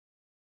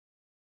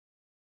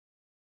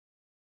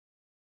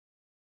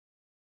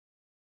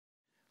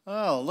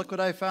Oh, look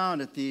what I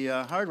found at the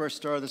hardware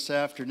store this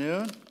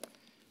afternoon.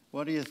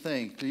 What do you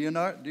think? Do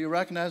you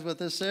recognize what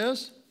this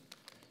is?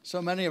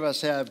 So many of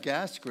us have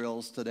gas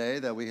grills today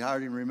that we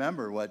hardly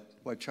remember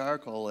what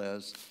charcoal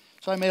is.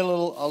 So I made a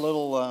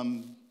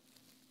little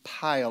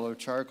pile of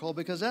charcoal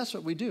because that's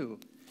what we do.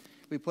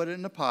 We put it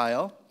in a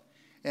pile,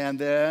 and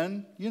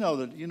then you know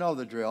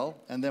the drill.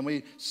 And then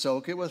we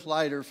soak it with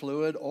lighter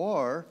fluid,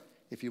 or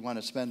if you want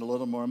to spend a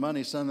little more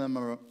money, some of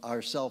them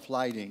are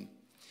self-lighting.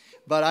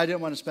 But I didn't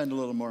want to spend a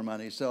little more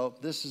money, so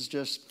this is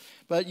just.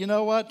 But you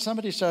know what?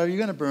 Somebody said, "Are you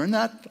going to burn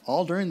that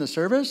all during the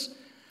service?"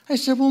 I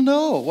said, "Well,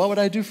 no. What would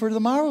I do for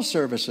tomorrow's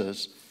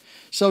services?"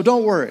 So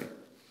don't worry.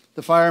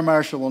 The fire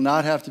marshal will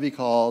not have to be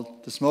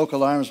called. The smoke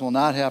alarms will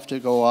not have to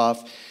go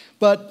off.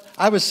 But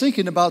I was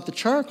thinking about the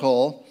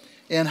charcoal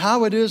and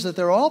how it is that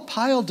they're all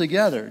piled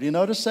together. Do you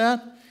notice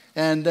that?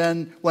 And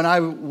then when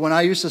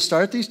I used to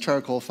start these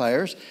charcoal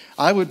fires,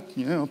 I would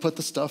put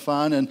the stuff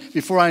on, and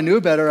before I knew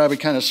better, I would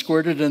kind of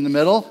squirt it in the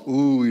middle.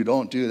 Ooh, you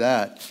don't do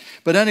that.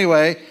 But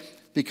anyway,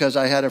 because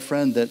I had a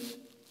friend that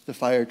the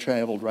fire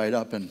traveled right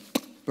up and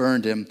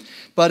burned him.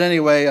 But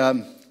anyway,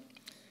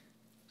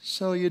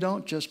 so you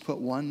don't just put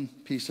one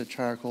piece of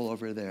charcoal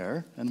over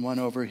there and one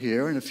over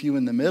here and a few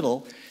in the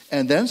middle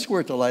and then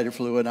squirt the lighter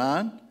fluid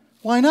on.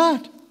 Why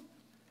not?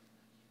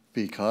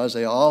 Because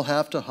they all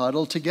have to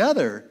huddle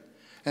together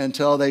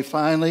until they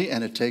finally,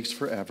 and it takes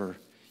forever.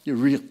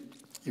 You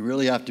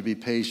really have to be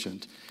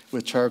patient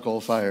with charcoal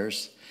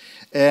fires.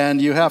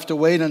 And you have to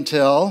wait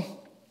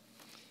until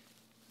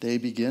they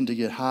begin to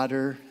get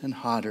hotter and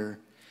hotter.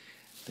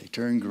 They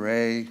turn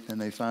gray,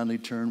 and they finally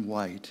turn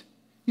white.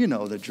 You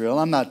know the drill.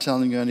 I'm not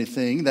telling you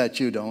anything that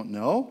you don't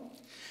know.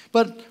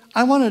 But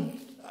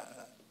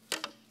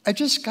I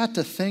just got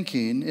to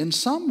thinking, in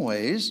some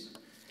ways,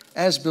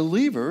 as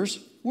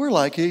believers, we're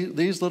like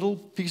these little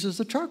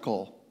pieces of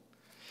charcoal.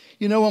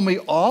 You know, when we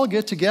all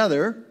get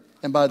together,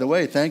 and by the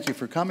way, thank you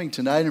for coming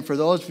tonight, and for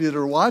those of you that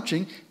are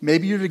watching,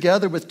 maybe you're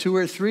together with 2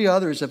 or 3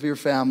 others of your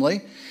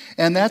family,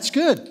 and that's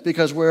good,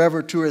 because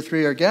wherever 2 or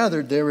 3 are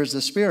gathered, there is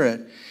the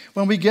Spirit.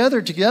 When we gather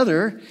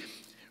together,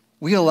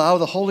 we allow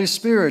the Holy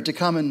Spirit to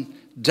come and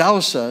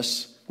douse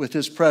us with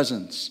His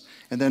presence.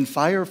 And then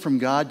fire from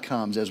God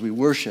comes as we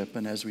worship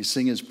and as we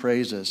sing His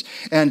praises,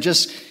 and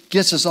just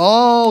gets us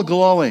all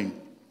glowing.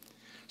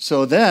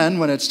 So then,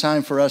 when it's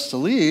time for us to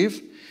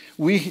leave,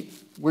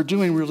 we're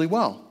doing really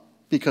well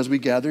because we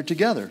gathered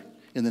together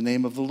in the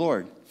name of the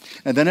Lord.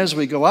 And then as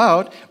we go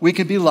out, we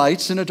can be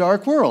lights in a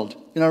dark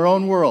world, in our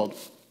own world.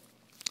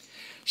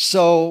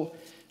 So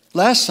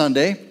last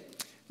Sunday,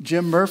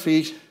 Jim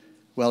Murphy,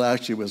 well,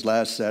 actually it was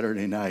last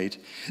Saturday night,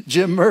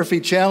 Jim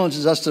Murphy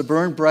challenges us to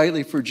burn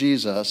brightly for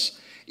Jesus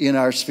in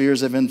our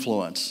spheres of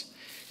influence.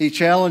 He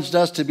challenged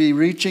us to be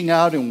reaching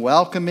out in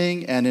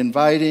welcoming and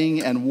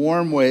inviting and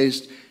warm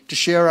ways to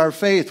share our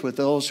faith with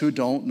those who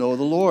don't know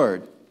the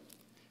Lord.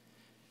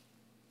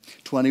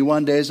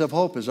 21 Days of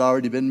Hope has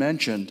already been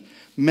mentioned.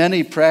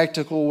 Many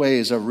practical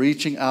ways of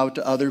reaching out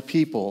to other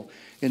people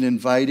in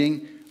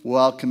inviting,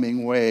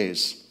 welcoming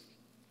ways.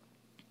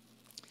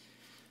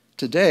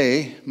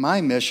 Today,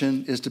 my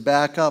mission is to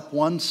back up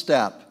one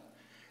step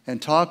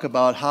and talk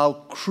about how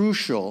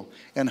crucial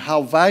and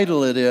how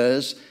vital it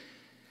is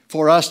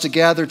for us to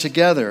gather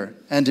together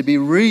and to be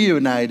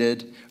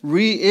reignited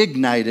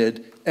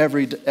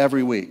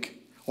every week,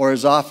 or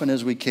as often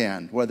as we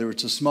can, whether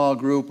it's a small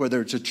group,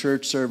 whether it's a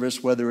church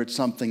service, whether it's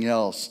something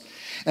else.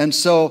 And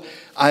so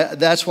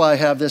that's why I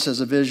have this as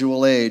a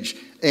visual aid.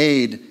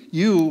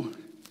 You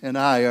and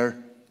I are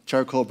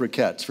charcoal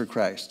briquettes for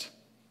Christ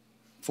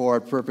for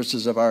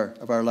purposes of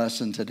our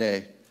lesson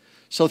today.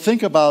 So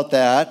think about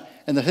that,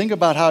 and think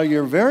about how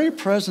your very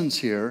presence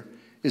here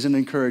is an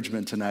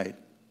encouragement tonight.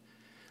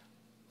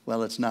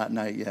 Well, it's not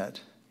night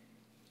yet.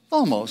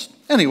 Almost.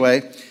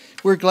 Anyway,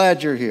 we're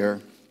glad you're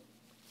here.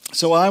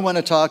 So I want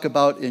to talk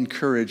about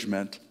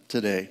encouragement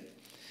today.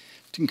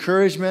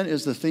 Encouragement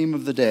is the theme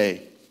of the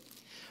day.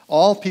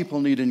 All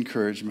people need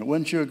encouragement,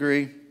 wouldn't you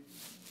agree?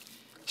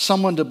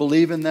 Someone to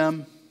believe in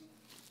them,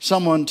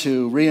 someone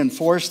to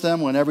reinforce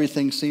them when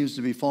everything seems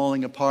to be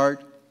falling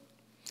apart.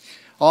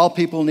 All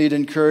people need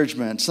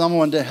encouragement,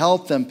 someone to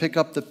help them pick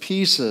up the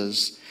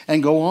pieces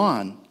and go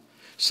on.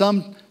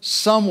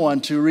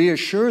 Someone to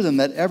reassure them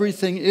that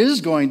everything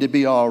is going to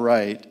be all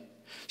right.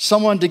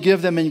 Someone to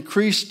give them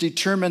increased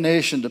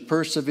determination to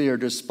persevere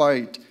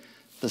despite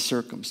the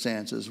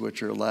circumstances,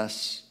 which are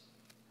less,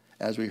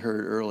 as we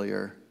heard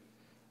earlier,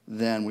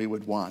 than we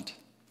would want.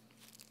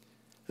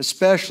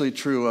 Especially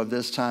true of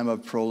this time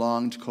of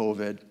prolonged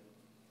COVID.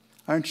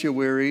 Aren't you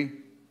weary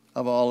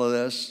of all of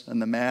this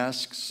and the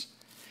masks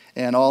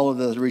and all of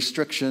the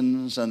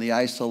restrictions and the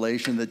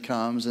isolation that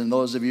comes? And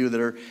those of you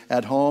that are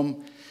at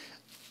home,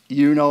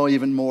 you know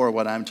even more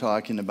what I'm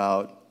talking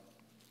about.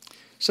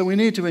 So we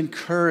need to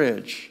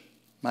encourage.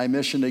 My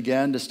mission,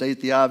 again, to state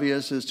the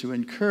obvious, is to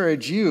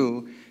encourage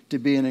you to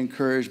be an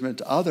encouragement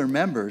to other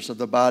members of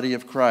the body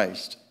of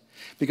Christ.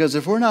 Because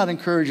if we're not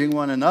encouraging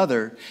one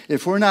another,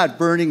 if we're not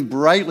burning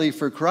brightly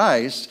for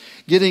Christ,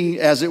 getting,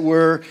 as it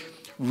were,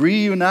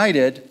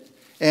 reunited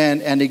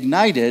and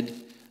ignited,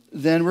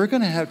 then we're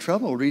going to have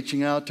trouble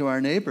reaching out to our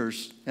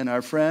neighbors and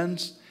our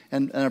friends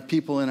and our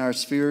people in our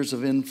spheres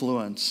of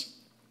influence.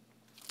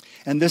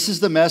 And this is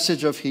the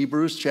message of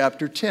Hebrews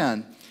chapter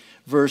 10,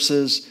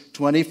 verses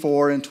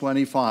 24 and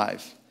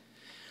 25.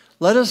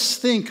 Let us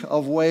think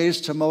of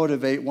ways to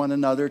motivate one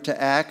another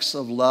to acts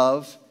of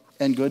love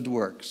and good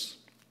works.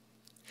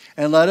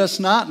 And let us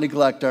not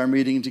neglect our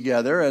meeting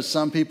together, as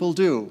some people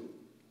do,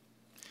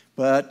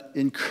 but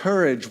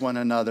encourage one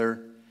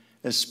another,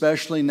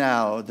 especially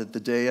now that the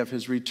day of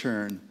his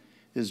return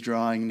is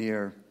drawing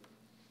near.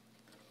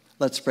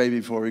 Let's pray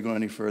before we go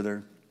any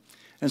further.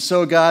 And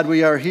so, God,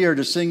 we are here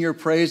to sing your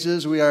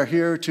praises. We are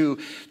here to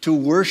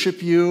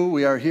worship you.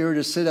 We are here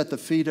to sit at the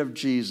feet of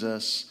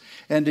Jesus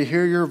and to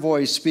hear your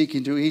voice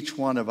speaking to each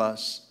one of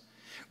us.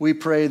 We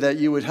pray that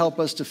you would help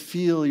us to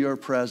feel your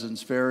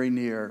presence very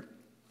near.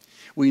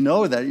 We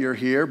know that you're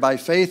here. By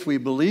faith, we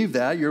believe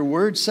that. Your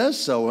word says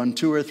so when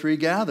 2 or 3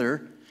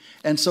 gather.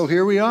 And so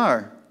here we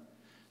are,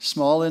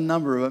 small in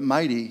number but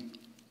mighty,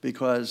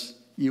 because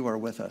you are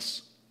with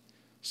us.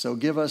 So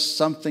give us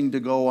something to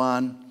go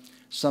on,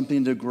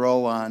 something to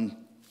grow on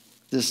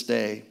this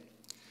day,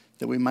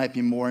 that we might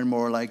be more and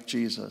more like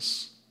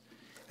Jesus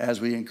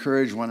as we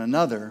encourage one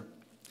another,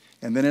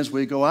 and then as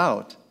we go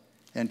out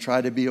and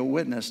try to be a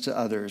witness to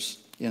others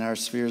in our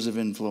spheres of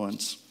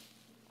influence.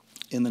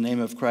 In the name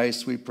of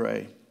Christ we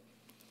pray.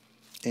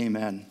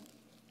 Amen.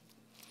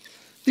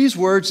 These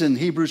words in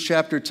Hebrews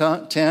chapter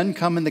 10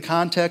 come in the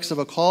context of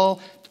a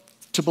call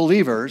to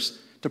believers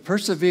to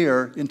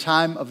persevere in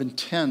time of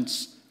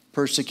intense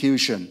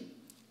persecution.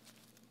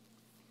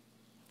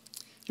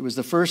 It was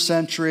the first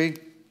century.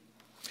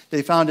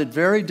 They found it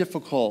very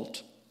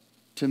difficult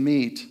to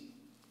meet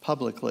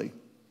publicly,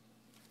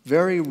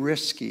 very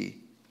risky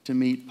to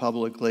meet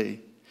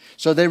publicly.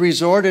 So they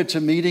resorted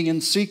to meeting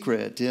in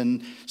secret,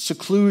 in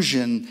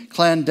seclusion,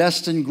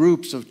 clandestine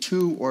groups of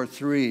 2 or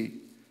 3,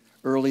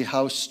 early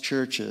house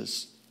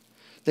churches.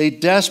 They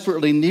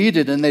desperately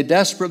needed and they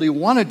desperately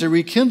wanted to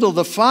rekindle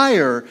the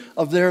fire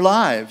of their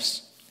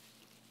lives.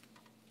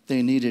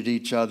 They needed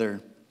each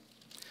other.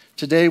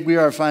 Today we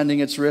are finding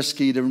it's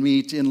risky to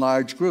meet in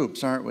large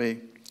groups, aren't we?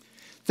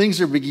 Things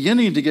are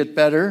beginning to get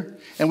better,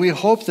 and we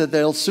hope that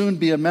they'll soon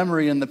be a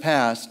memory in the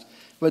past,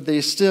 but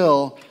they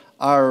still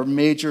are a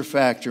major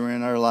factor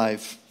in our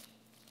life.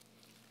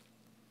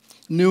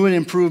 New and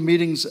improved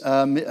meetings,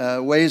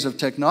 ways of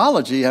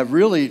technology have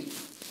really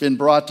been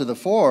brought to the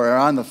fore, are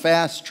on the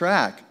fast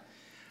track.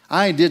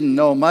 I didn't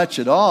know much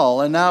at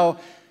all, and now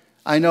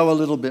I know a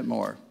little bit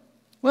more.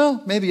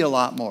 Well, maybe a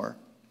lot more.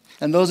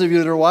 And those of you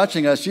that are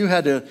watching us, you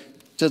had to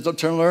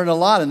learn a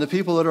lot, and the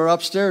people that are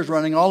upstairs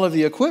running all of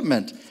the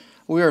equipment,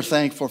 we are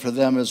thankful for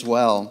them as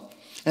well.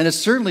 And it's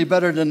certainly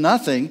better than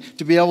nothing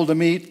to be able to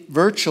meet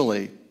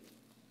virtually.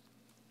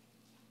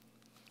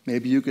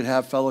 Maybe you could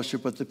have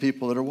fellowship with the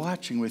people that are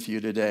watching with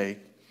you today.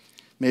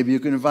 Maybe you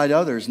can invite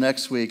others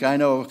next week. I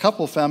know a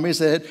couple families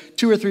that had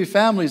 2 or 3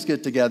 families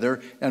get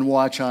together and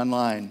watch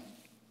online.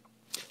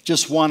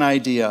 Just one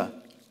idea.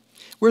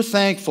 We're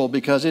thankful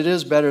because it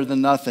is better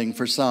than nothing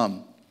for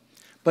some.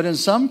 But in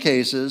some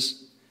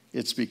cases,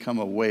 it's become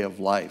a way of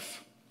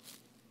life.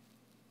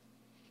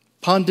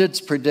 Pundits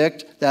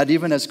predict that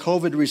even as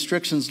COVID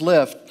restrictions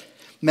lift,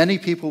 many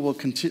people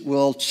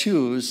will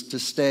choose to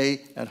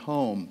stay at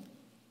home.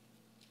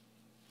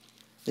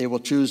 They will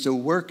choose to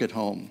work at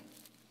home.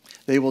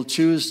 They will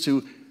choose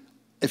to,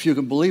 if you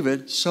can believe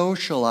it,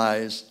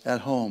 socialize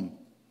at home.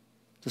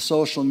 The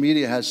social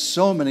media has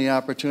so many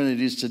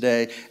opportunities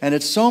today, and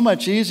it's so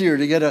much easier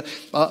to get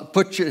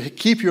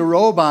keep your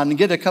robe on and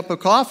get a cup of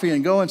coffee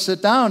and go and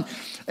sit down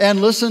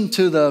and listen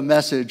to the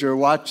message or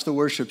watch the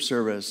worship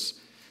service.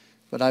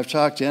 But I've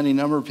talked to any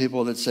number of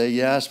people that say,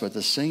 yes, but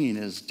the singing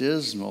is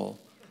dismal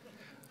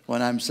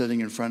when I'm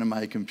sitting in front of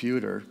my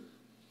computer.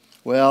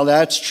 Well,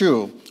 that's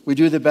true. We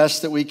do the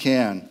best that we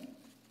can.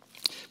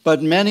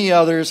 But many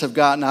others have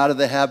gotten out of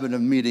the habit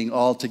of meeting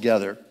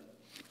altogether.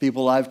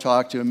 People I've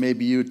talked to, and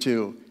maybe you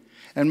too.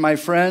 And my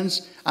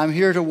friends, I'm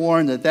here to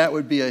warn that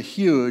would be a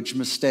huge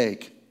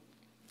mistake.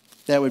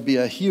 That would be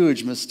a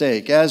huge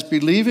mistake. As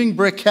believing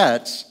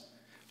briquettes,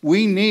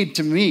 we need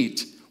to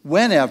meet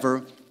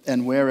whenever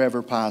and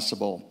wherever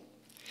possible.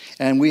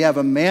 And we have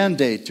a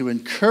mandate to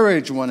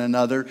encourage one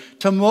another,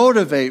 to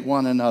motivate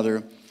one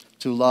another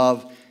to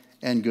love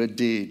and good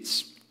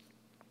deeds.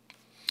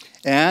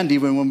 And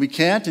even when we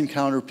can't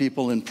encounter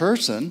people in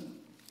person,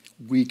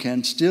 we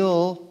can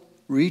still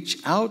reach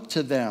out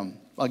to them.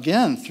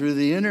 Again, through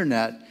the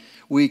internet.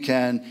 We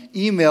can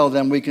email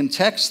them, we can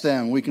text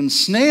them, we can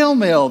snail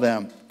mail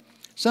them.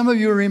 Some of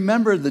you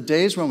remember the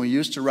days when we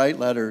used to write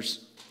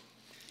letters.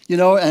 You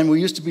know, and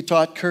we used to be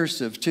taught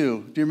cursive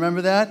too. Do you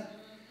remember that?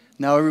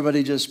 Now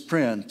everybody just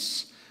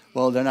prints.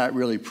 Well, they're not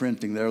really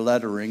printing, they're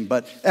lettering,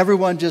 but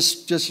everyone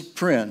just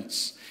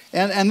prints.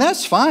 And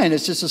that's fine,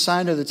 it's just a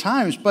sign of the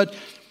times. But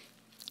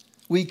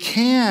we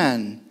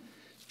can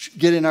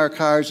get in our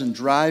cars and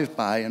drive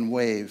by and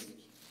wave.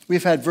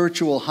 We've had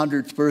virtual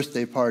 100th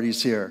birthday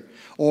parties here.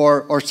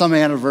 or some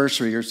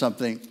anniversary or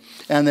something.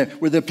 And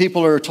where the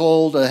people are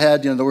told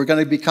ahead, we're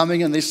going to be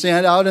coming, and they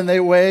stand out and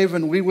they wave,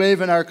 and we wave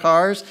in our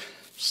cars,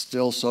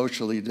 still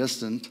socially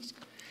distant.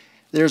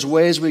 There's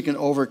ways we can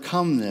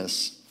overcome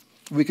this.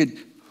 We could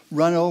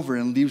run over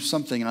and leave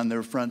something on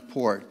their front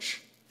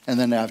porch. And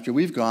then after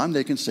we've gone,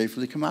 they can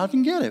safely come out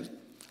and get it,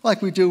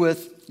 like we do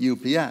with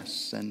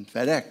UPS and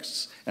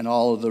FedEx and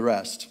all of the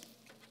rest.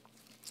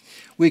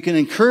 We can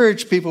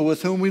encourage people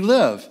with whom we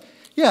live.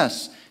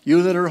 Yes,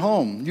 you that are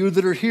home, you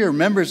that are here,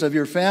 members of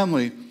your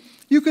family,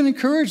 you can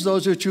encourage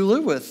those that you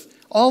live with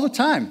all the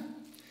time.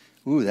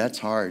 Ooh, that's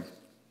hard.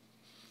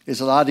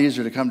 It's a lot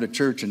easier to come to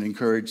church and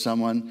encourage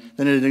someone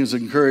than it is to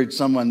encourage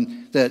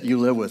someone that you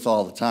live with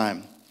all the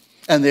time.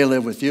 And they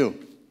live with you.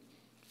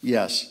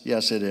 Yes,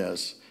 it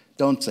is.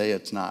 Don't say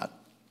it's not.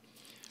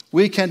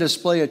 We can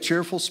display a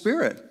cheerful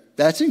spirit.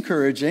 That's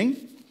encouraging.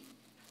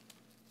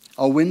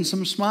 A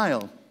winsome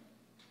smile.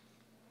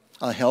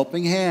 A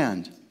helping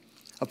hand.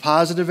 A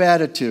positive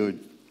attitude.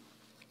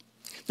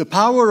 The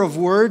power of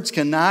words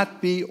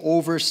cannot be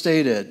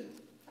overstated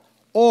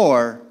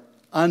or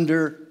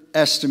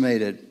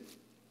underestimated.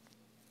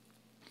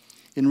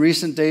 In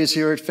recent days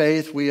here at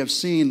Faith, we have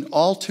seen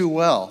all too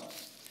well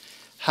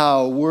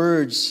how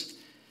words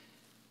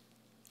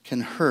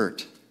can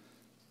hurt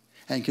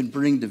and can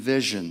bring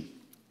division.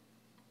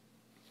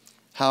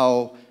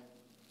 How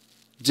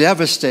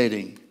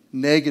devastating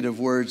negative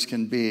words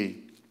can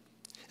be.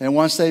 And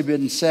once they've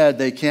been said,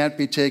 they can't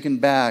be taken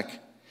back.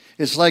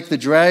 It's like the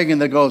dragon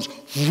that goes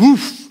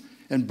woof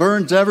and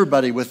burns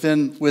everybody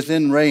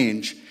within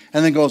range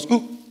and then goes,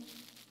 "Ooh,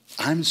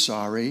 I'm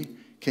sorry.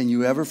 Can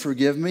you ever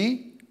forgive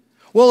me?"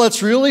 Well,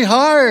 it's really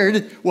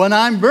hard when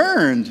I'm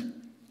burned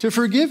to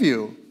forgive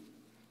you.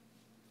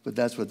 But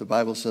that's what the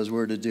Bible says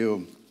we're to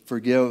do.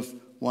 Forgive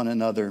one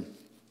another.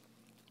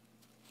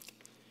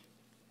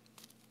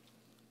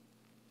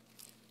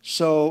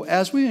 So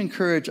as we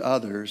encourage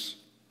others,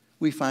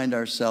 we find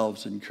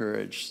ourselves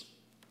encouraged.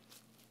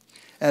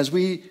 As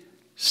we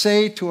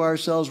say to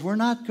ourselves, we're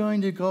not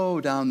going to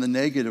go down the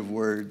negative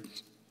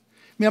words.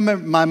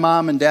 My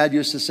mom and dad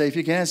used to say, if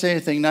you can't say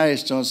anything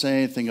nice, don't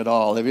say anything at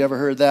all. Have you ever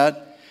heard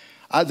that?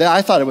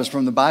 I thought it was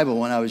from the Bible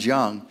when I was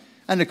young.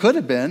 And it could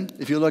have been,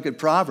 if you look at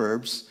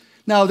Proverbs.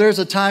 Now, there's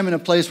a time and a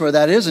place where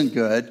that isn't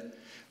good.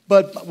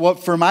 But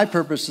what, for my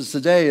purposes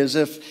today, is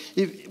if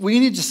we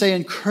need to say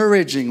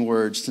encouraging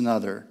words to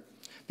another.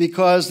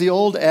 Because the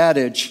old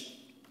adage,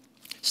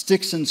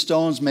 sticks and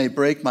stones may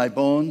break my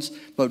bones,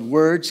 but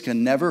words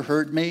can never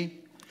hurt me.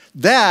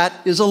 That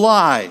is a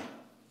lie.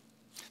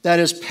 That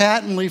is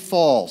patently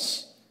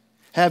false.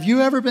 Have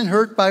you ever been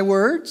hurt by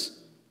words?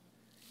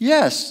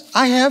 Yes,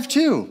 I have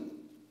too.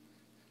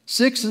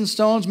 Sticks and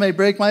stones may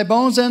break my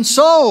bones, and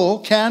so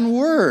can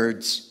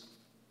words.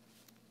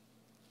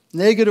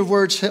 Negative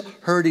words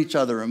hurt each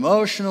other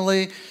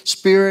emotionally,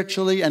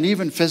 spiritually, and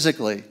even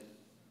physically.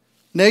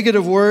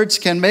 Negative words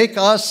can make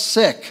us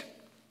sick.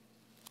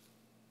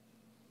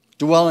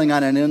 Dwelling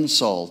on an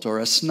insult or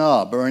a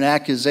snub or an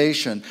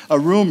accusation, a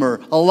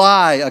rumor, a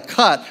lie, a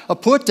cut, a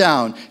put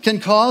down can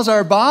cause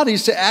our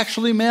bodies to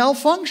actually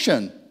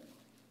malfunction.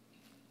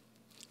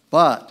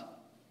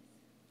 But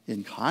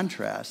in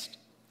contrast,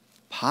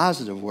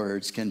 positive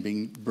words can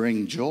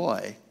bring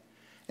joy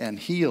and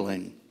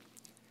healing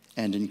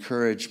and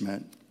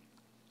encouragement.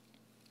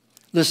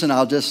 Listen,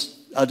 I'll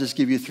just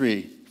give you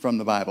 3 from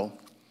the Bible.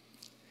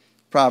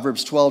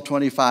 Proverbs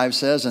 12:25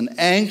 says, "An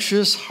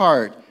anxious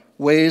heart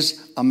weighs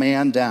a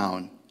man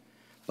down,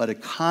 but a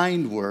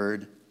kind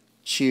word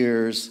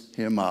cheers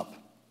him up."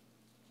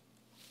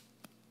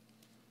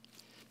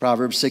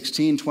 Proverbs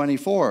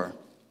 16:24,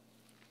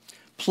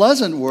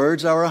 "Pleasant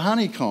words are a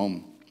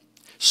honeycomb,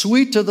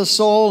 sweet to the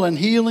soul and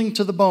healing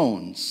to the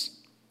bones."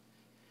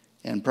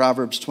 And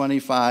Proverbs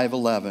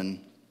 25:11,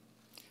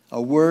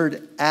 "A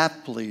word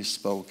aptly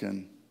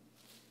spoken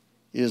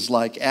is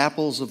like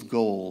apples of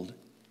gold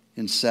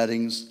in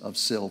settings of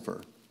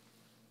silver."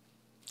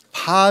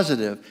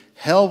 Positive,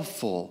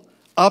 helpful,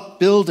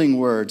 upbuilding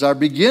words are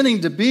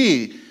beginning to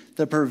be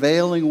the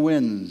prevailing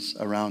winds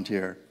around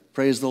here.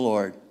 Praise the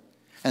Lord.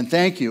 And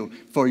thank you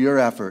for your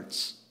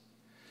efforts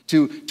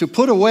to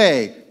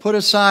put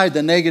aside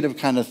the negative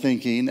kind of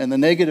thinking and the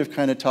negative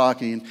kind of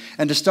talking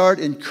and to start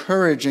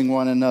encouraging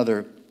one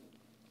another.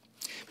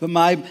 But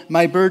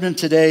my burden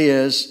today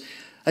is,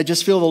 I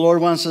just feel the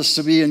Lord wants us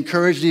to be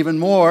encouraged even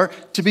more,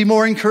 to be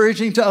more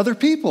encouraging to other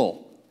people.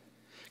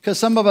 Because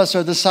some of us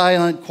are the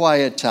silent,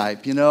 quiet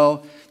type,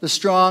 the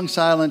strong,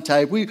 silent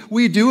type.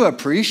 We do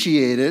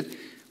appreciate it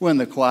when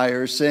the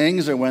choir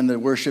sings or when the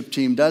worship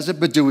team does it,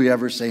 but do we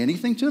ever say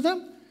anything to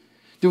them?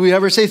 Do we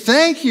ever say,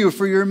 "Thank you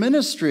for your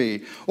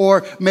ministry"?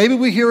 Or maybe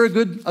we hear a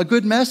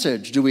good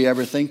message. Do we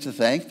ever think to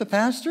thank the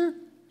pastor?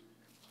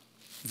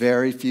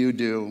 Very few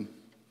do.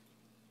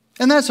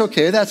 And that's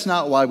okay. That's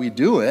not why we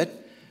do it.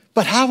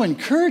 But how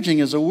encouraging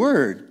is a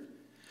word?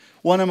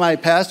 One of my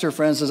pastor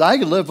friends says, "I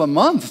could live a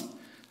month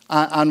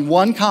on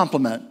one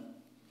compliment."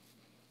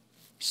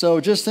 So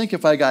just think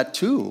if I got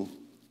 2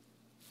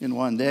 in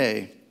one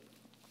day.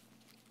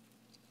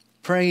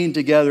 Praying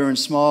together in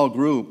small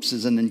groups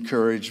is an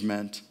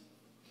encouragement.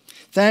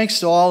 Thanks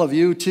to all of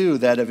you, too,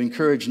 that have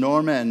encouraged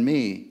Norma and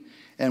me,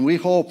 and we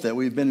hope that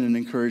we've been an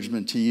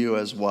encouragement to you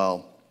as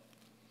well.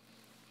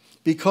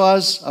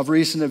 Because of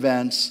recent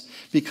events,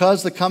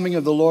 because the coming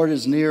of the Lord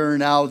is nearer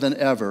now than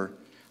ever,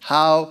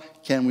 how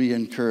can we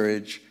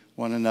encourage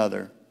one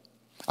another?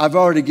 I've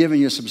already given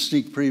you some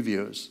sneak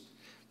previews,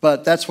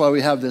 but that's why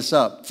we have this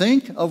up.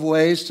 Think of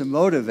ways to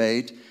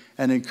motivate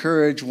and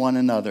encourage one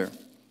another.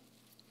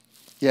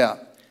 Yeah,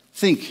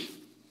 think.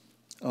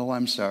 Oh,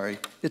 I'm sorry.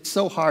 It's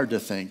so hard to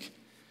think.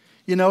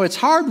 You know, it's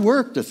hard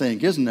work to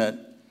think, isn't it?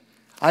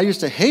 I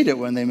used to hate it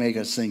when they make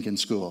us think in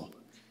school.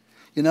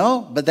 You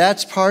know, but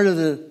that's part of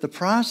the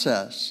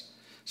process.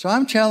 So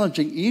I'm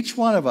challenging each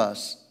one of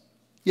us.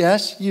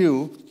 Yes,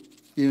 you,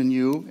 and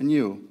you, and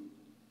you.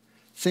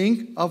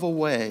 Think of a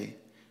way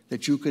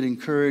that you could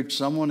encourage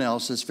someone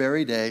else this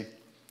very day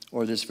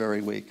or this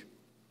very week.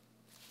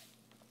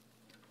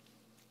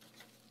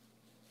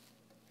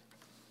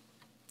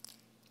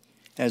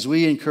 As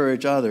we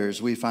encourage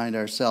others, we find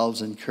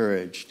ourselves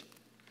encouraged.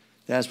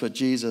 That's what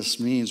Jesus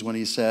means when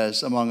he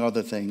says, among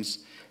other things,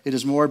 it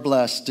is more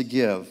blessed to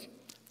give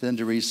than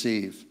to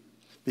receive,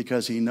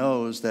 because he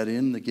knows that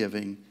in the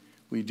giving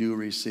we do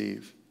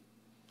receive.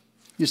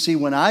 You see,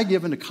 when I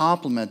give a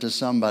compliment to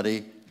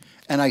somebody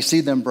and I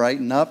see them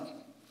brighten up,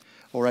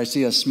 or I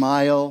see a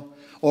smile,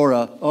 or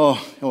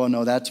oh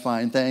no, that's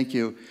fine, thank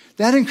you,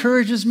 that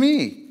encourages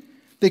me,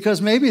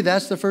 because maybe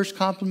that's the first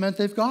compliment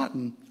they've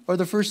gotten, or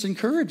the first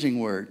encouraging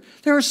word.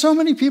 There are so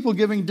many people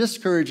giving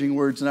discouraging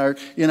words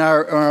in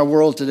our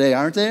world today,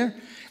 aren't there?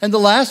 And the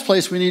last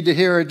place we need to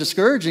hear a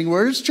discouraging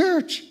word is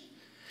church,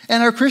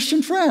 and our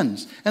Christian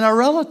friends, and our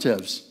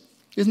relatives.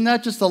 Isn't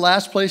that just the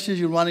last places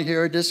you want to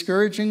hear a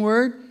discouraging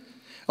word?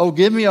 Oh,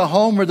 give me a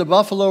home where the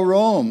buffalo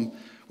roam,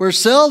 where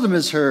seldom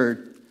is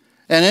heard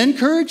an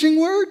encouraging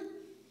word?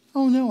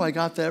 Oh no, I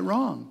got that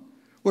wrong.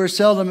 Where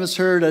seldom is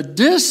heard a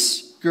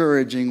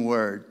discouraging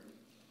word,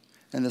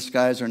 and the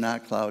skies are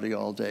not cloudy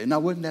all day. Now,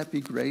 wouldn't that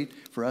be great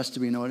for us to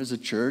be known as a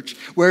church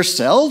where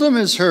seldom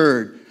is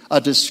heard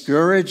a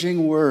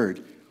discouraging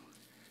word?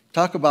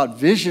 Talk about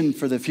vision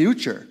for the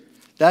future.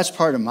 That's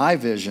part of my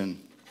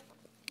vision.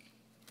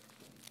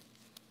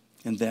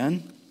 And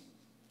then,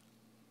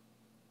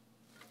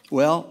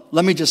 well,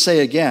 let me just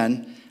say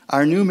again,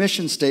 our new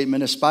mission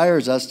statement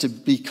aspires us to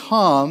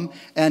become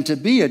and to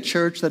be a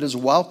church that is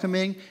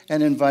welcoming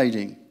and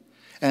inviting.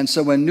 And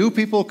so when new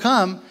people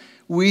come,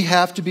 we're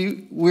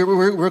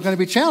going to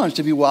be challenged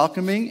to be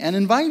welcoming and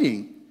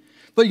inviting.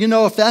 But you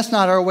know, if that's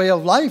not our way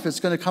of life, it's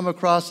going to come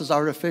across as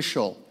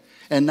artificial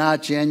and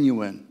not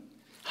genuine.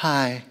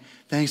 Hi,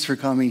 thanks for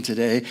coming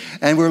today.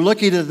 And we're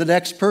looking at the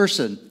next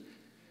person.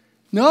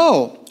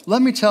 No,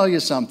 let me tell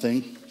you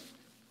something.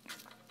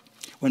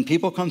 When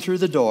people come through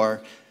the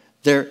door,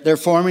 they're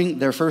forming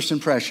their first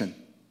impression.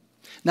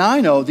 Now,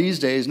 I know these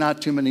days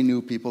not too many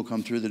new people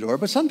come through the door,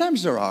 but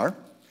sometimes there are.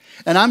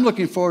 And I'm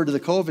looking forward to the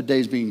COVID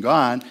days being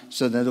gone,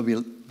 so that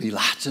there'll be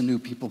lots of new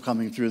people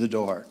coming through the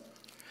door.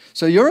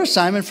 So your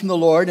assignment from the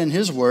Lord and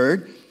his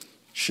word,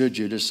 should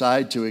you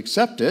decide to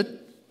accept it,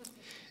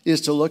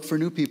 is to look for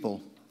new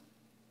people.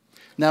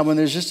 Now, when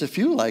there's just a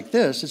few like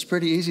this, it's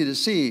pretty easy to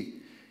see.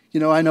 You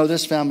know, I know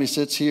this family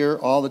sits here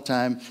all the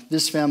time.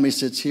 This family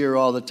sits here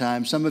all the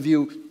time. Some of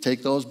you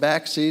take those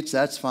back seats.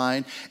 That's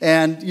fine.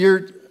 And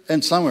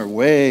some are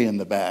way in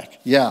the back.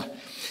 Yeah.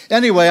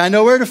 Anyway, I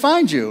know where to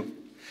find you.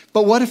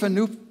 But what if a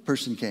new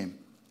person came?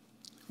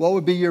 What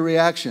would be your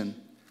reaction?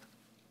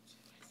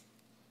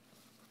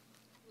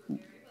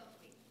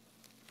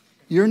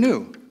 You're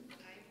new.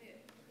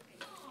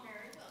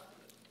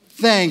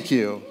 Thank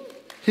you.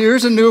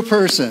 Here's a new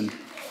person.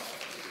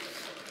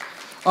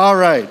 All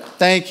right.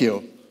 Thank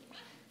you.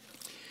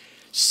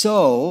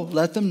 So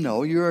let them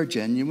know you are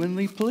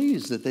genuinely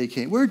pleased that they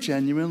came. We're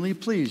genuinely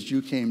pleased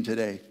you came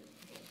today.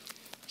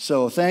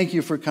 So thank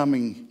you for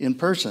coming in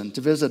person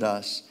to visit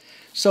us.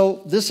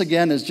 So this,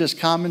 again, is just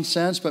common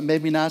sense, but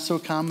maybe not so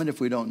common if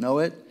we don't know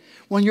it.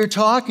 When you're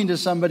talking to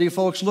somebody,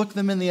 folks, look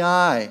them in the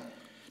eye.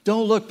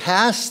 Don't look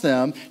past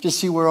them to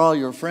see where all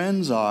your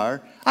friends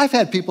are. I've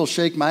had people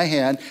shake my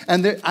hand,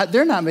 and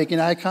they're not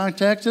making eye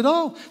contact at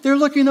all. They're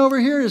looking over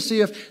here to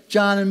see if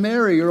John and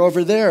Mary are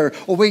over there.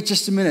 Oh, wait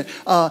just a minute.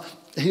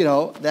 You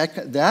know,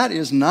 that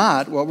is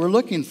not what we're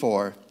looking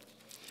for.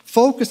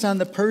 Focus on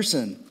the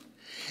person.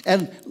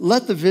 And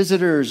let the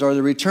visitors or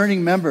the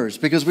returning members,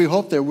 because we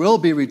hope there will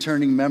be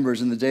returning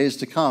members in the days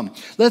to come,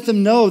 let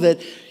them know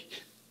that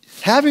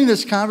having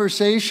this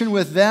conversation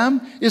with them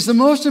is the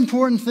most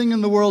important thing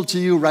in the world to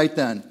you right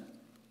then.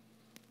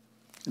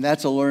 And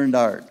that's a learned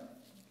art.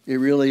 It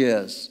really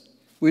is.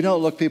 We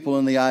don't look people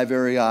in the eye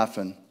very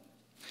often.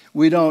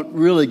 We don't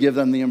really give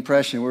them the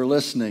impression we're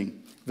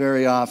listening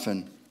very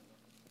often.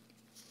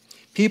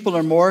 People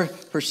are more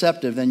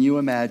perceptive than you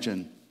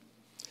imagine.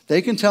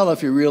 They can tell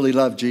if you really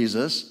love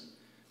Jesus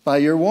by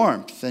your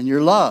warmth and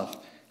your love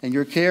and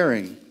your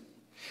caring.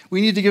 We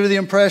need to give the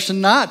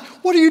impression not,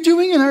 what are you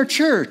doing in our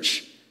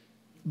church?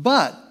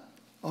 But,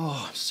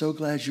 oh, I'm so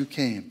glad you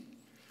came.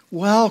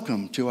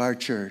 welcome to our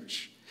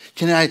church.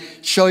 Can I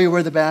show you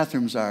where the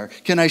bathrooms are?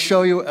 Can I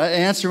show you,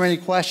 answer any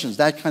questions?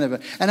 That kind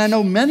of, and I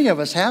know many of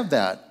us have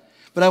that.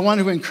 But I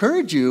want to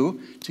encourage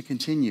you to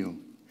continue.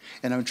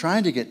 And I'm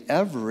trying to get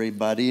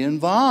everybody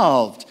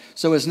involved.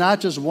 So it's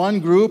not just one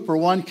group or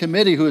one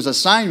committee whose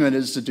assignment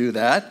is to do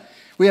that.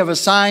 We have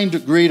assigned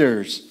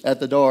greeters at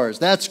the doors.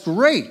 That's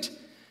great,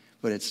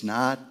 but it's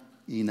not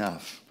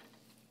enough.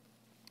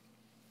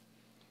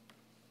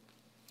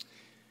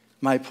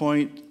 My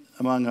point,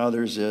 among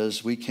others,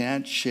 is we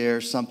can't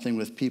share something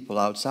with people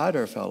outside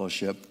our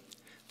fellowship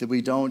that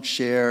we don't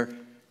share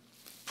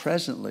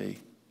presently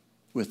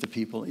with the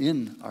people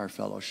in our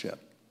fellowship.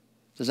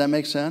 Does that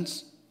make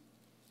sense?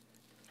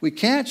 We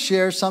can't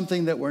share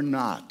something that we're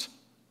not.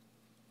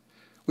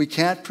 We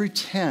can't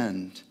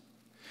pretend.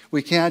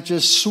 We can't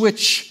just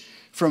switch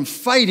from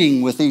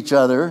fighting with each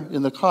other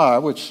in the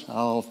car, which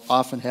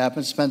often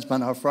happens, depends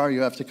on how far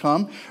you have to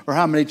come, or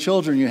how many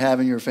children you have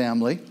in your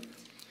family.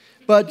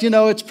 But,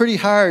 it's pretty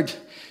hard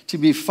to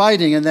be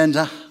fighting and then,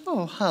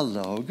 oh,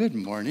 hello, good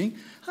morning,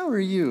 how are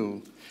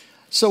you?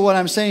 So what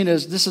I'm saying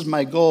is, this is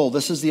my goal,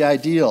 this is the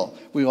ideal.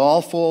 We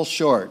all fall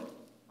short.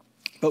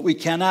 But we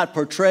cannot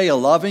portray a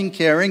loving,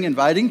 caring,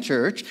 inviting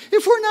church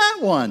if we're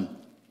not one.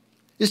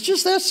 It's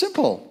just that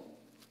simple.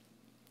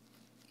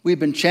 We've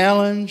been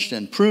challenged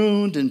and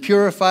pruned and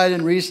purified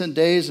in recent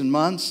days and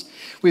months.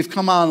 We've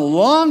come on a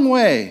long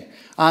way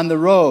on the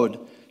road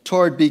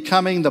toward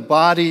becoming the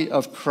body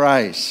of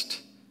Christ.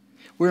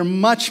 We're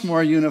much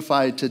more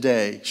unified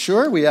today.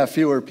 Sure, we have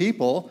fewer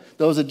people.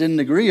 Those that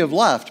didn't agree have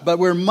left. But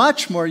we're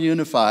much more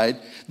unified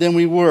than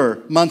we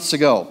were months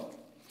ago.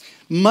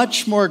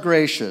 Much more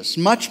gracious,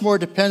 much more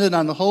dependent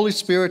on the Holy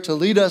Spirit to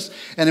lead us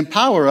and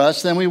empower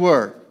us than we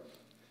were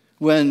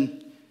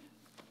when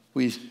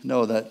we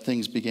know that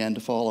things began to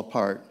fall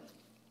apart.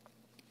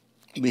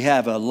 We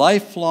have a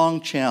lifelong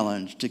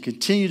challenge to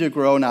continue to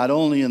grow not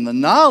only in the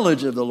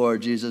knowledge of the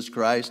Lord Jesus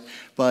Christ,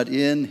 but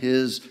in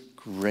his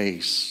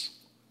grace.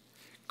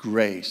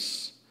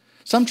 Grace.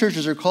 Some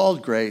churches are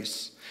called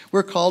grace.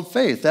 We're called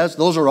faith.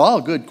 Those are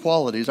all good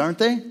qualities, aren't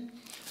they?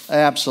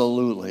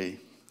 Absolutely.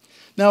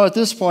 Now, at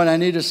this point, I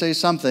need to say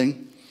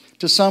something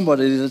to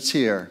somebody that's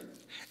here.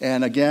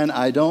 And again,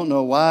 I don't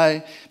know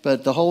why,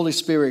 but the Holy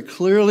Spirit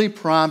clearly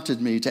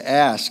prompted me to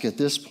ask at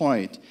this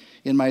point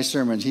in my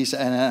sermon. He said,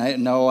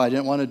 and I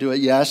didn't want to do it.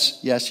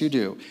 Yes, you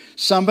do.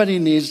 Somebody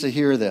needs to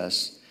hear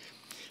this.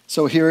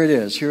 So here it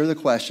is. Here are the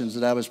questions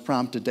that I was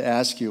prompted to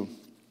ask you.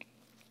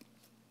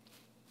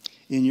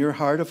 In your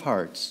heart of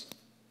hearts,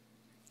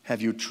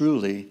 have you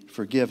truly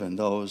forgiven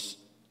those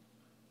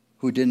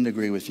who didn't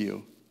agree with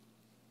you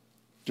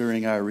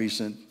during our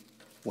recent,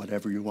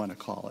 whatever you want to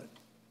call it?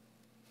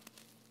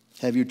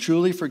 Have you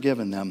truly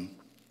forgiven them?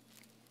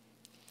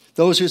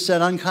 Those who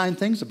said unkind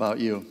things about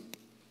you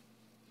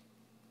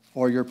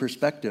or your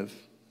perspective.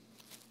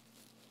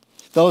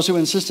 Those who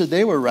insisted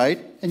they were right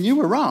and you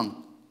were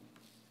wrong.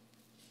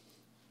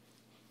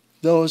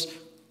 Those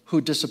who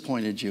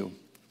disappointed you.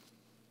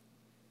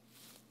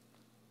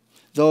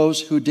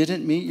 Those who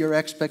didn't meet your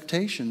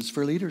expectations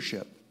for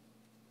leadership.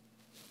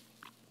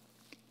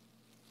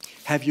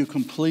 Have you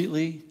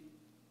completely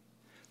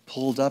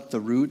pulled up the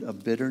root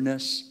of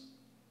bitterness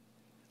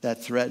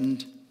that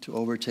threatened to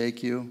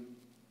overtake you?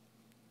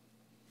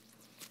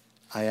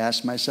 I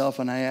asked myself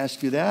and I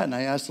asked you that, and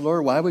I asked the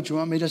Lord, why would you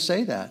want me to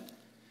say that?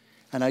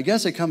 And I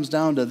guess it comes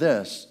down to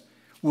this.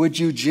 Would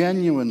you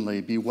genuinely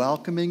be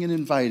welcoming and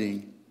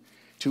inviting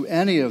to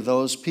any of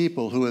those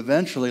people who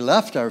eventually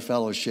left our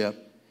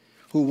fellowship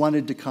who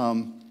wanted to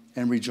come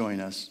and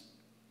rejoin us?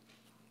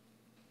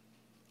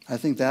 I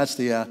think that's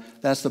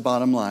the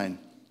bottom line.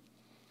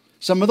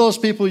 Some of those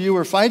people you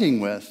were fighting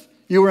with,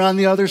 you were on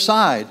the other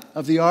side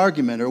of the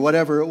argument or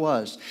whatever it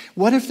was.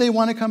 What if they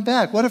want to come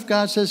back? What if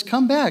God says,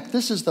 come back?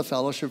 This is the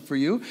fellowship for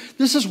you.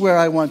 This is where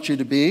I want you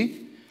to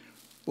be.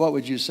 What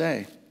would you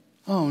say?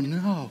 Oh,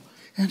 no,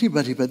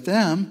 anybody but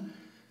them.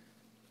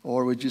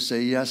 Or would you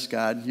say, yes,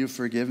 God, you've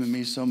forgiven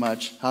me so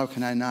much. How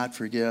can I not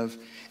forgive?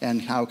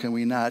 And how can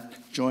we not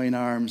join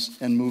arms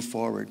and move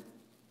forward?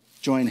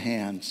 Join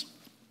hands.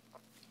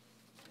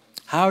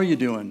 How are you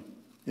doing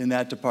in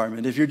that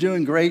department? If you're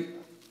doing great,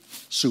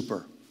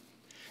 super.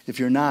 If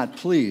you're not,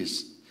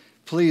 please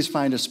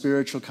find a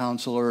spiritual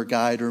counselor or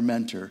guide or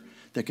mentor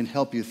that can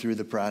help you through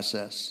the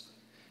process.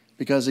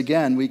 Because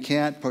again, we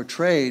can't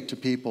portray to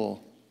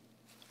people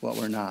what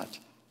we're not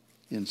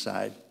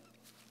inside.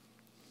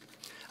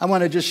 I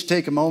want to just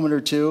take a moment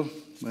or two,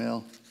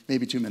 well,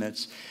 maybe 2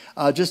 minutes,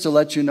 just to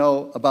let you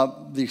know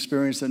about the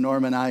experience that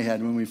Norma and I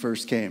had when we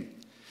first came.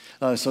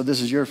 So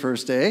this is your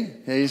first day.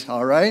 Hey,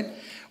 all right.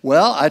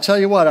 Well, I tell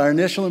you what, our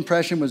initial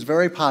impression was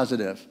very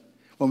positive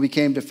when we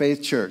came to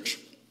Faith Church.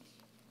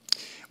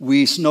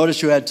 We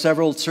noticed you had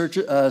several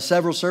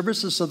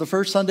services. So the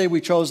first Sunday we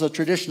chose a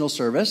traditional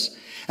service,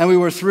 and we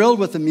were thrilled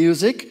with the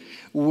music,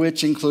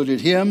 which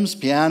included hymns,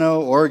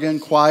 piano, organ,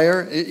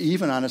 choir,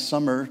 even on a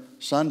summer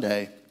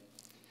Sunday.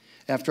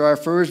 After our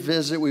first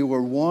visit, we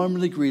were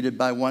warmly greeted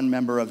by one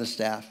member of the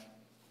staff.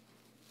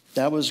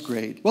 That was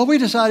great. Well, we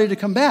decided to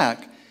come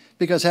back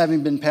Because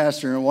having been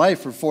pastor and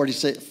wife for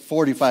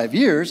 45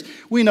 years,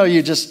 we know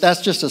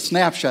that's just a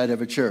snapshot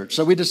of a church.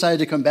 So we decided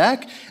to come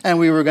back, and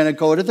we were going to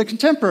go to the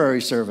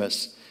contemporary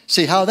service,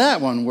 see how that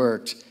one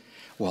worked.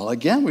 Well,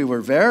 again, we were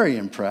very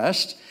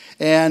impressed.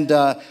 And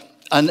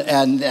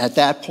at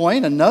that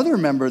point, another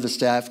member of the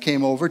staff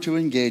came over to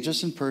engage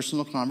us in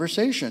personal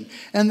conversation.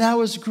 And that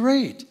was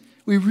great.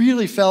 We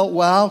really felt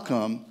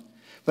welcome.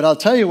 But I'll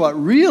tell you what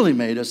really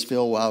made us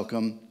feel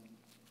welcome.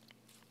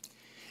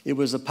 It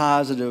was a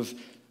positive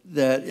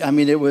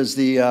it was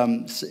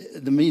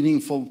the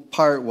meaningful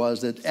part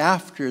was that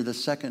after the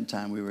second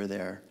time we were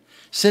there,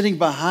 sitting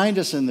behind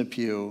us in the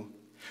pew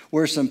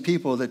were some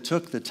people that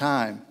took the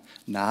time,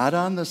 not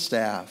on the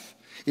staff.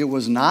 It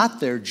was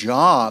not their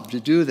job to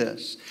do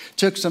this.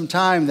 Took some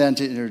time then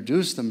to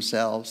introduce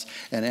themselves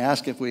and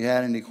ask if we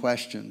had any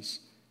questions.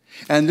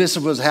 And this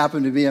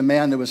happened to be a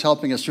man that was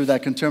helping us through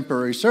that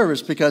contemporary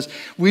service because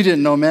we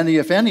didn't know many,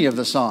 if any, of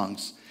the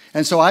songs.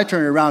 And so I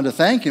turned around to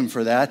thank him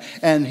for that,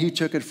 and he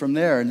took it from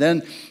there. And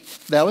then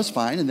that was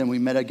fine, and then we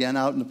met again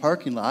out in the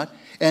parking lot,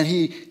 and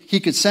he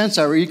could sense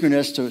our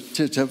eagerness to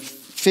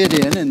fit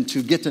in and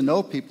to get to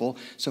know people,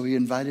 so he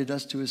invited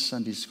us to his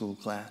Sunday school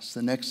class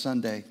the next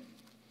Sunday.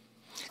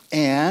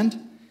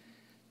 And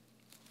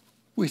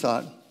we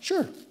thought,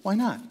 sure, why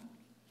not?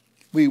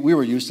 We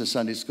were used to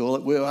Sunday school.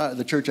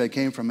 The church I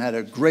came from had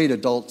a great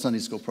adult Sunday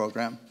school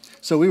program,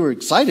 so we were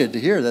excited to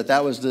hear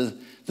that was the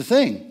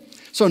thing.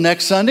 So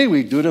next Sunday,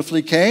 we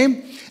dutifully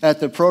came at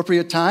the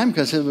appropriate time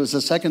because it was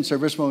the second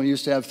service when we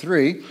used to have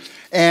 3.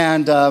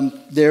 And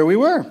there we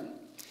were.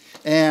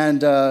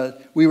 And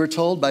we were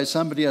told by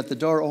somebody at the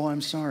door, oh, I'm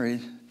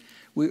sorry,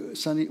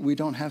 we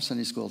don't have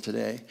Sunday school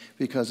today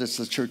because it's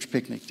the church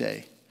picnic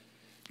day.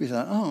 We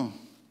thought, oh,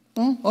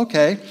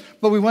 okay.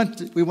 But we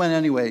went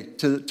anyway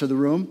to the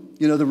room,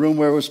 the room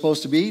where we're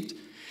supposed to be.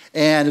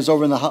 And it was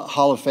over in the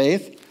Hall of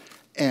Faith.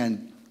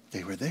 And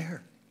they were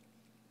there.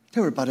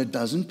 There were about a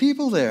dozen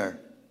people there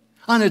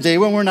on a day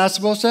when we're not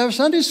supposed to have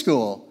Sunday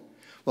school.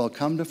 Well,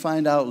 come to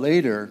find out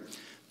later,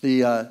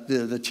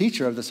 the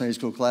teacher of the Sunday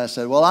school class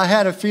said, well, I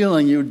had a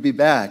feeling you would be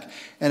back,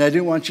 and I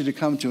didn't want you to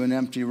come to an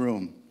empty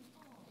room.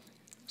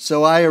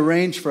 So I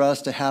arranged for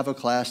us to have a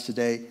class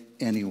today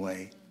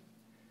anyway.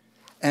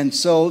 And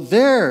so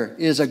there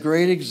is a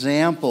great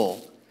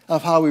example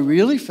of how we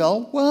really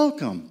felt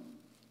welcome.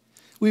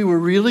 We were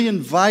really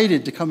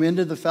invited to come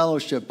into the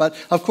fellowship. But,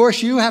 of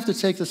course, you have to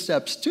take the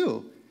steps,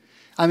 too.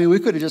 I mean, we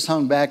could have just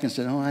hung back and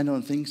said, oh, I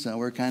don't think so.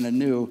 We're kind of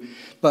new.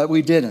 But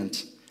we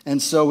didn't.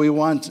 And so we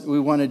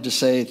wanted to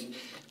say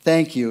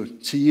thank you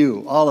to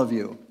you, all of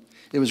you.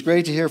 It was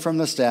great to hear from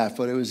the staff,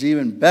 but it was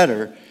even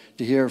better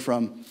to hear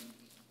from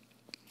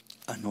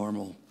that's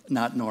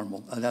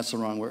the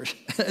wrong word,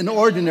 an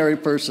ordinary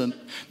person,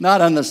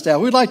 not on the staff.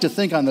 We'd like to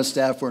think on the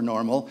staff we're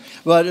normal,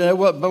 but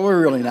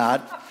we're really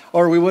not,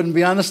 or we wouldn't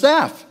be on the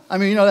staff. I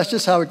mean, that's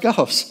just how it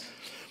goes.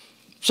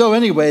 So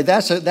anyway,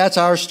 that's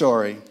our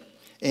story.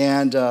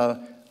 And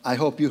I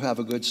hope you have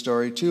a good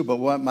story too. But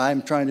what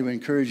I'm trying to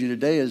encourage you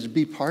today is to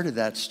be part of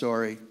that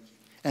story.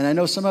 And I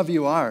know some of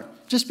you are.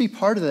 Just be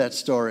part of that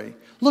story.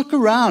 Look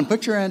around.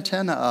 Put your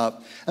antenna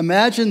up.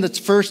 Imagine the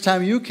first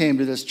time you came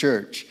to this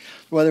church,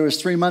 whether it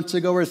was 3 months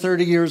ago or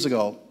 30 years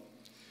ago.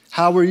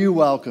 How were you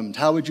welcomed?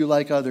 How would you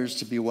like others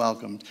to be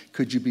welcomed?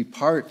 Could you be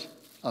part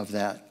of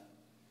that?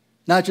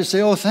 Not just say,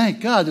 oh,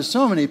 thank God, there's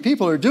so many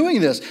people who are doing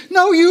this.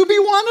 No, you be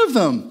one of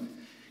them.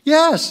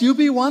 Yes, you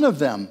be one of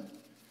them.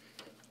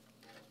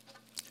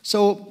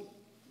 So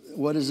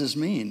what does this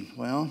mean?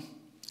 Well,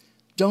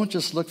 don't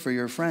just look for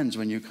your friends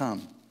when you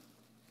come.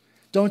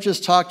 Don't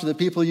just talk to the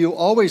people you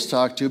always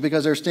talk to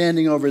because they're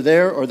standing over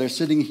there or they're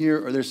sitting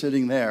here or they're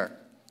sitting there.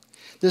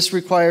 This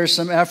requires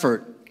some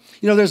effort.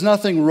 There's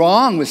nothing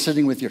wrong with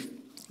sitting with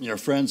your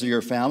friends or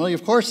your family.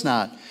 Of course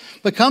not.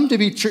 But come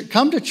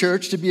to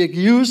church to be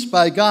used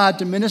by God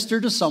to minister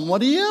to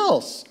somebody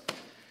else.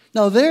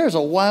 Now there's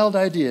a wild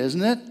idea,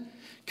 isn't it?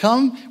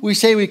 We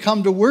say we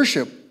come to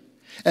worship.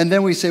 And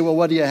then we say, well,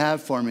 what do you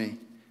have for me?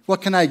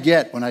 What can I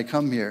get when I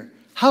come here?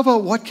 How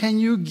about what can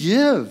you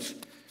give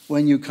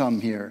when you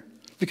come here?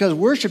 Because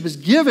worship is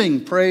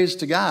giving praise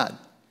to God,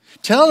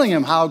 telling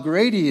him how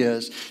great he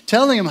is,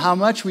 telling him how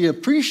much we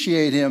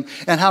appreciate him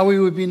and how we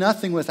would be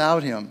nothing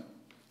without him.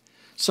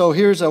 So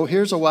here's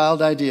a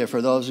wild idea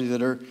for those of you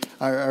that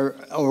are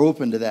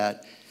open to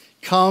that.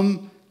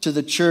 Come to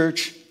the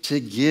church to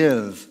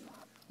give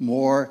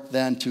more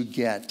than to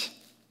get.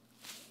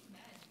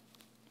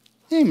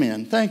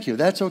 Amen. Thank you.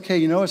 That's okay.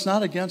 It's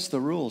not against the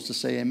rules to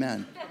say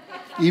amen,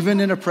 even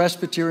in a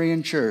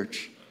Presbyterian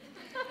church.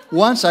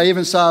 Once I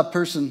even saw a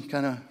person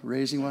kind of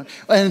raising one,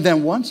 and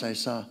then once I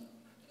saw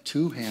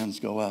 2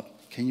 hands go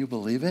up. Can you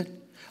believe it?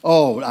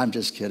 Oh, I'm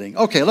just kidding.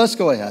 Okay, let's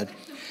go ahead.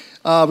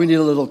 We need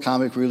a little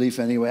comic relief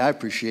anyway. I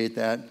appreciate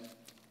that.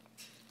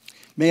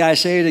 May I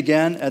say it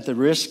again at the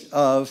risk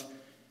of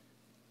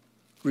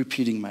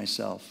repeating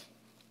myself.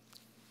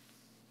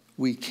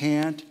 We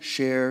can't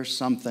share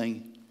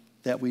something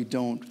that we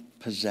don't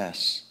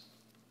possess.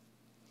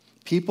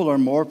 People are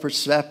more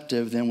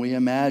perceptive than we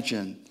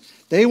imagine.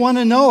 They want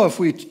to know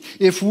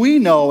if we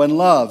know and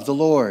love the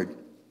Lord.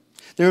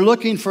 They're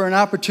looking for an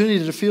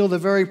opportunity to feel the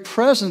very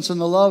presence and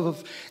the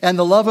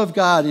love of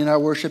God in our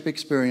worship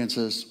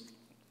experiences.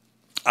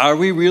 Are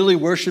we really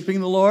worshiping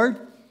the Lord?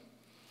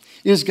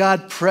 Is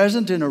God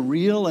present in a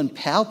real and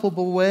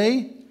palpable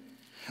way?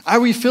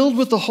 Are we filled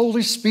with the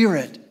Holy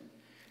Spirit?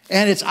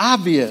 And it's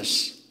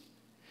obvious.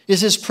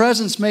 Is his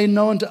presence made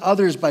known to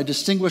others by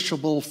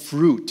distinguishable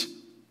fruit?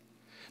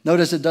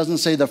 Notice it doesn't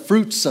say the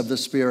fruits of the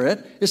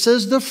Spirit. It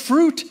says the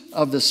fruit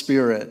of the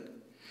Spirit.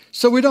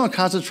 So we don't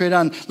concentrate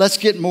on, let's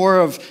get more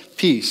of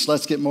peace.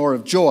 Let's get more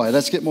of joy.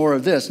 Let's get more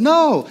of this.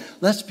 No,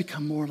 let's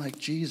become more like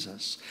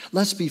Jesus.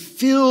 Let's be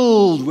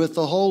filled with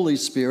the Holy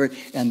Spirit.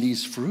 And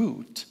these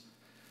fruits,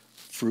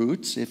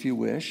 if you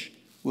wish,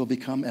 will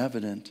become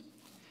evident.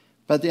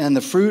 And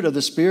the fruit of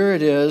the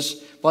Spirit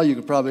is, well, you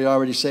could probably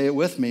already say it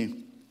with me.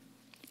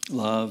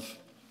 Love,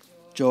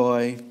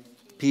 joy,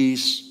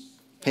 peace,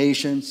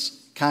 patience,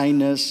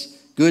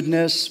 kindness,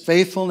 goodness,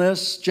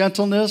 faithfulness,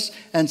 gentleness,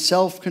 and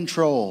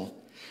self-control.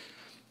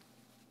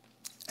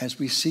 As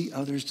we see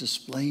others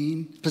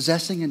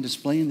possessing and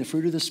displaying the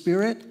fruit of the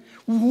Spirit,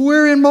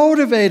 we're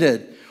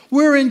motivated.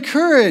 We're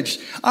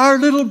encouraged. Our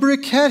little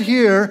briquette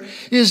here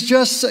is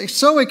just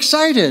so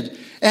excited,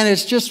 and it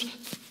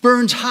just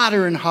burns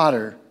hotter and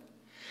hotter.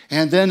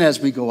 And then as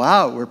we go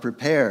out, we're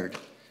prepared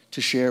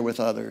to share with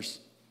others.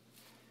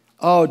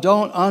 Oh,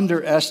 don't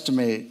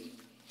underestimate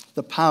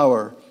the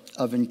power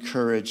of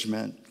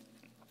encouragement.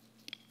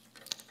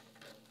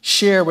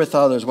 Share with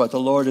others what the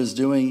Lord is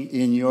doing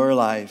in your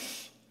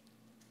life.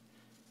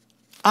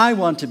 I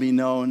want to be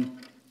known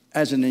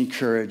as an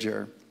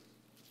encourager.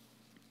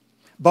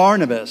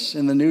 Barnabas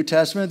in the New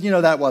Testament,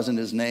 that wasn't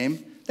his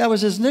name. That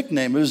was his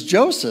nickname. It was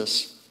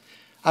Joseph.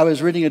 I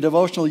was reading a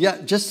devotional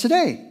just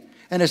today.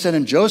 And it said,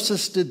 and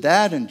Joseph did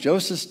that, and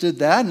Joseph did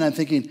that. And I'm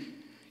thinking,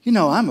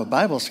 I'm a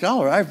Bible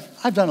scholar.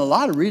 I've done a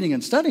lot of reading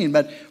and studying,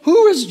 but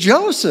who is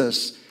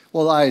Joseph?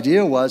 Well, the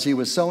idea was he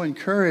was so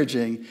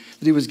encouraging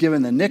that he was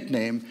given the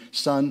nickname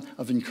Son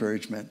of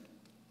Encouragement.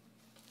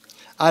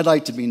 I'd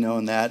like to be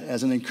known that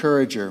as an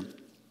encourager,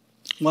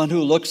 one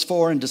who looks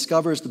for and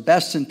discovers the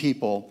best in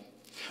people,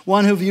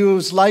 one who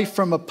views life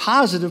from a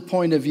positive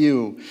point of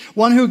view,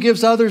 one who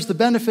gives others the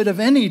benefit of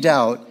any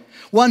doubt,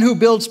 one who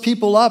builds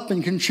people up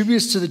and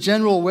contributes to the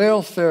general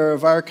welfare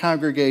of our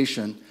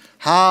congregation.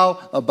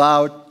 How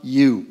about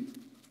you?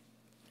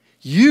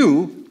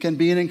 You can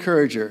be an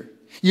encourager.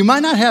 You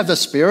might not have the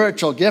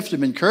spiritual gift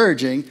of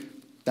encouraging.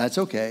 That's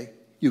okay.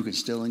 You can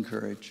still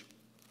encourage.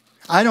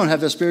 I don't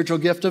have the spiritual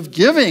gift of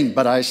giving,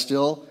 but I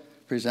still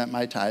present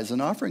my tithes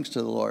and offerings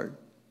to the Lord.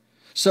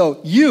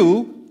 So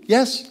you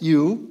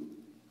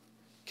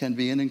can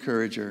be an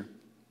encourager.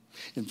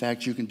 In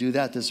fact, you can do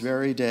that this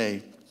very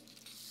day.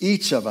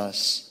 Each of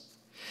us.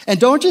 And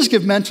don't just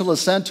give mental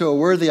assent to a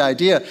worthy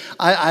idea.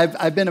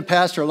 I've been a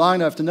pastor long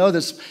enough to know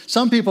this.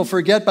 Some people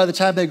forget by the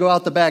time they go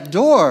out the back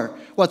door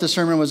what the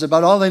sermon was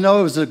about. All they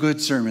know is a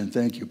good sermon.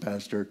 Thank you,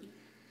 Pastor.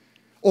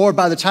 Or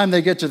by the time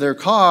they get to their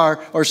car,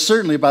 or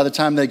certainly by the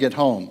time they get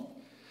home.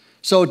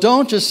 So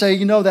don't just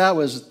say, that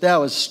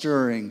was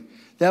stirring.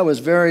 That was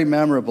very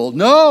memorable.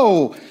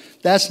 No,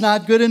 that's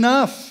not good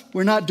enough.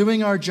 We're not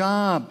doing our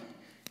job.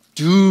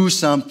 Do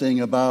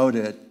something about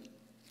it.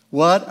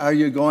 What are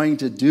you going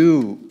to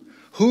do?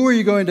 Who are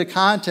you going to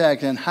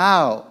contact and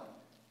how?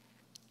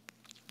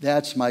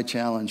 That's my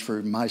challenge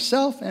for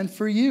myself and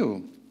for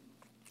you.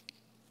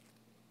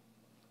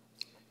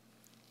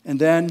 And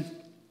then,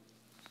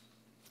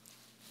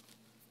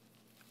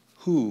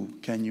 who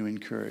can you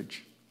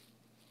encourage?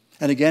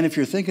 And again, if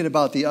you're thinking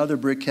about the other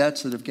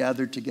briquettes that have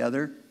gathered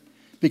together,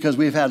 because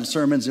we've had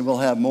sermons and we'll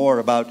have more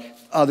about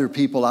other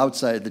people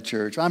outside the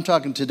church. I'm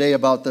talking today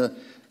about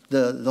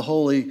the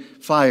holy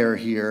fire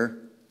here.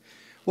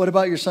 What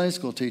about your Sunday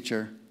school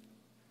teacher?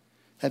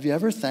 Have you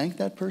ever thanked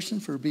that person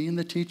for being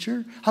the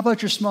teacher? How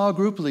about your small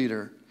group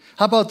leader?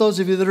 How about those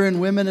of you that are in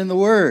Women in the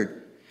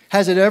Word?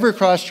 Has it ever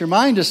crossed your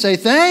mind to say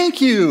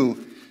thank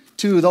you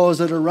to those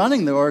that are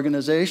running the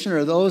organization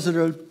or those that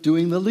are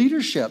doing the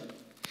leadership?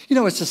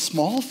 It's a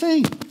small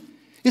thing.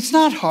 It's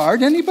not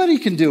hard. Anybody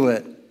can do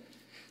it.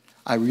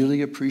 I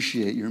really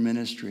appreciate your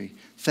ministry.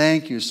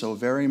 Thank you so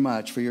very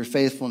much for your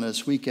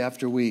faithfulness week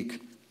after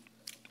week.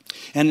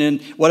 And then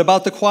what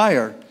about the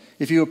choir?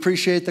 If you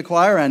appreciate the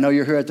choir, I know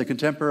you're here at the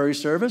contemporary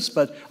service,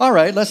 but all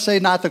right, let's say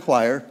not the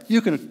choir. You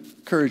can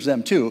encourage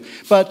them too.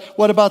 But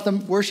what about the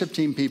worship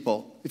team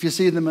people? If you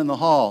see them in the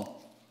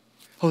hall,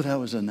 oh, that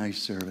was a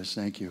nice service,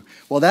 thank you.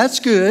 Well, that's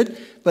good,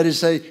 but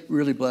it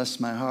really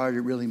blessed my heart.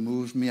 It really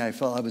moved me. I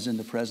felt I was in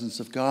the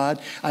presence of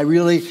God. I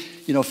really,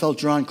 felt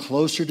drawn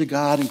closer to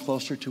God and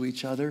closer to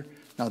each other.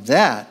 Now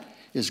that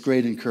is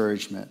great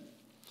encouragement.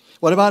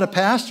 What about a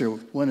pastor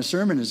when a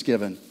sermon is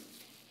given?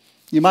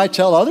 You might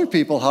tell other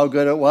people how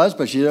good it was,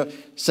 but you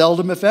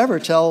seldom, if ever,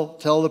 tell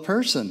the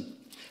person.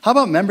 How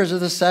about members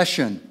of the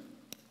session?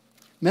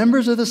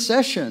 Members of the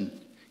session.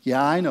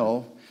 Yeah, I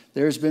know.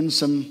 There's been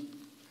some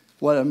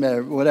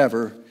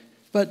whatever,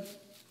 but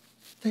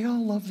they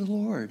all love the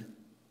Lord.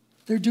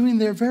 They're doing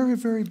their very,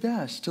 very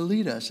best to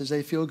lead us as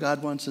they feel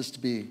God wants us to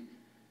be.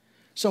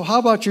 So how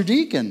about your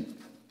deacon?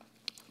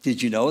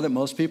 Did you know that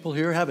most people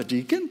here have a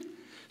deacon?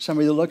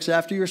 Somebody that looks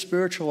after your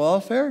spiritual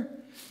welfare?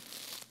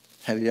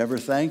 Have you ever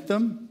thanked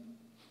them?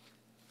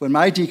 When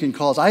my deacon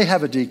calls, I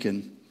have a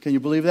deacon. Can you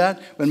believe that?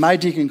 When my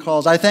deacon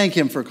calls, I thank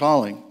him for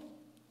calling.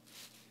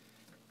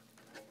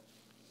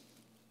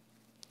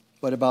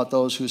 What about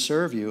those who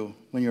serve you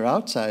when you're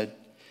outside?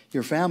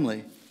 Your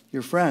family,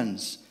 your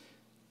friends,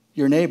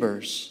 your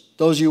neighbors,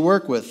 those you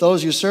work with,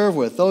 those you serve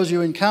with, those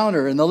you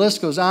encounter, and the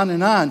list goes on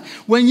and on.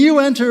 When you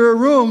enter a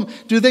room,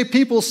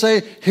 people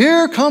say,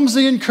 "Here comes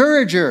the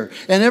encourager,"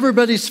 and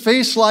everybody's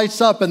face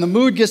lights up and the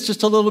mood gets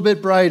just a little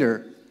bit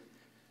brighter?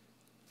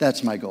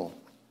 That's my goal.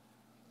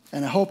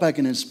 And I hope I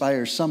can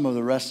inspire some of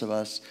the rest of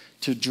us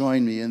to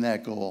join me in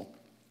that goal.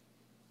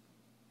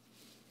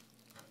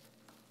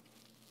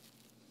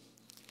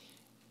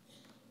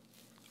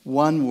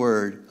 One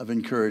word of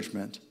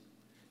encouragement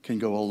can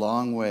go a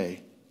long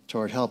way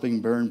toward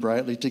helping burn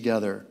brightly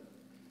together,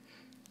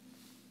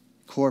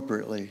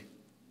 corporately,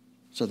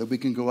 so that we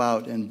can go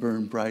out and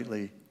burn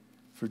brightly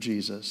for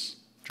Jesus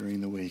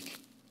during the week.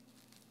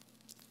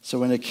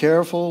 So in a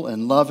careful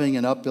and loving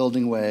and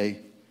upbuilding way,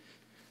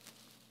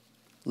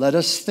 let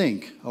us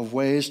think of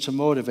ways to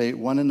motivate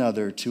one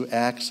another to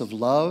acts of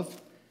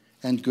love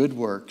and good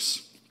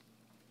works.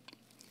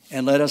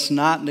 And let us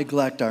not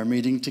neglect our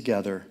meeting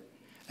together,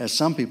 as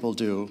some people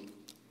do,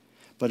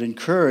 but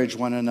encourage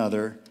one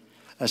another,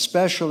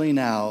 especially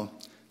now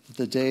that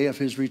the day of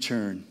his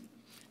return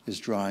is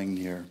drawing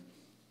near.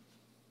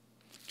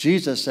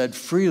 Jesus said,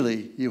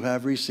 "Freely you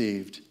have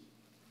received,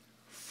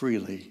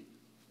 freely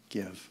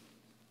give."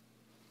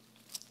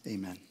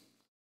 Amen.